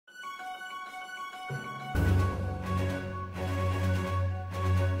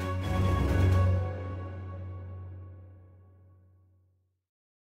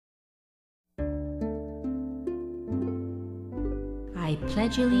I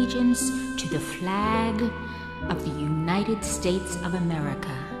pledge allegiance to the flag of the United States of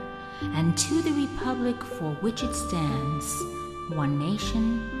America and to the republic for which it stands, one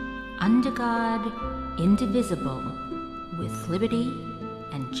nation, under God, indivisible, with liberty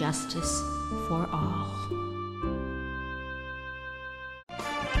and justice for all.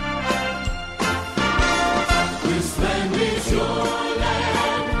 This land is your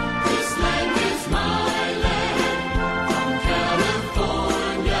land. This land is my land. From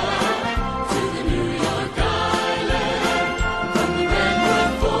California to the New York Island. From the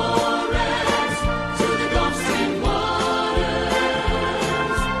Redwood Forest to the Gulf Stream waters.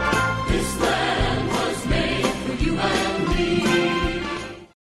 This land was made for you and me.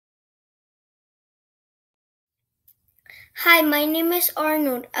 Hi, my name is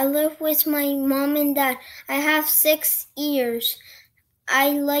Arnold. I live with my mom and dad. I have 6 years.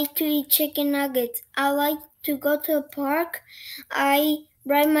 I like to eat chicken nuggets. I like to go to the park. I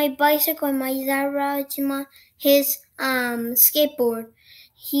ride my bicycle and my dad rides his skateboard.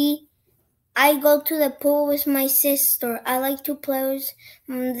 I go to the pool with my sister. I like to play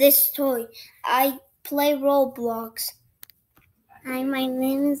with this toy. I play Roblox. Hi, my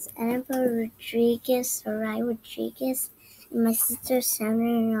name is Annabelle Rodriguez, and my sister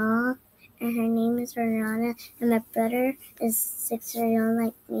Sandra, and her name is Renata, and my brother is 6 years old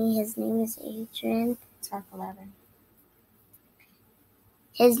like me. His name is Adrian. Talk 11.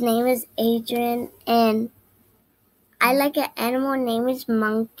 His name is Adrian, and I like an animal name is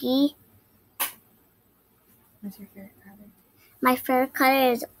Monkey. What's your favorite color? My favorite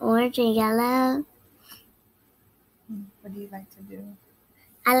color is orange and yellow. What do you like to do?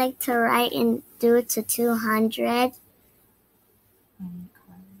 I like to write and do it to 200.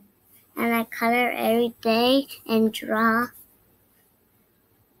 And I color every day and draw.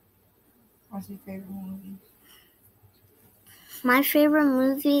 What's your favorite movie? My favorite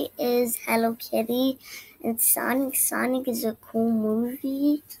movie is Hello Kitty and Sonic. Sonic is a cool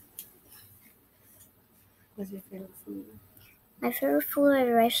movie. What's your favorite food? My favorite food is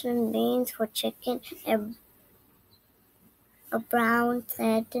rice and beans with chicken and a brown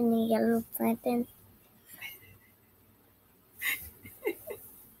plantain and a yellow plantain.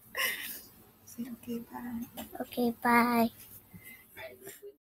 Say okay, bye. Okay, bye.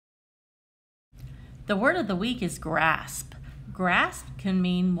 The word of the week is grasp. Grasp can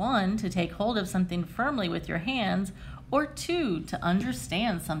mean 1, to take hold of something firmly with your hands, or 2, to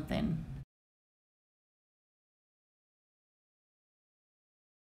understand something.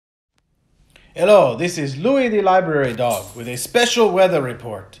 Hello, this is Louis the Library Dog with a special weather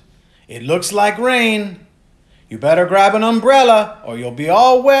report. It looks like rain. You better grab an umbrella or you'll be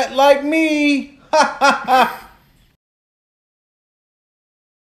all wet like me. Ha ha ha!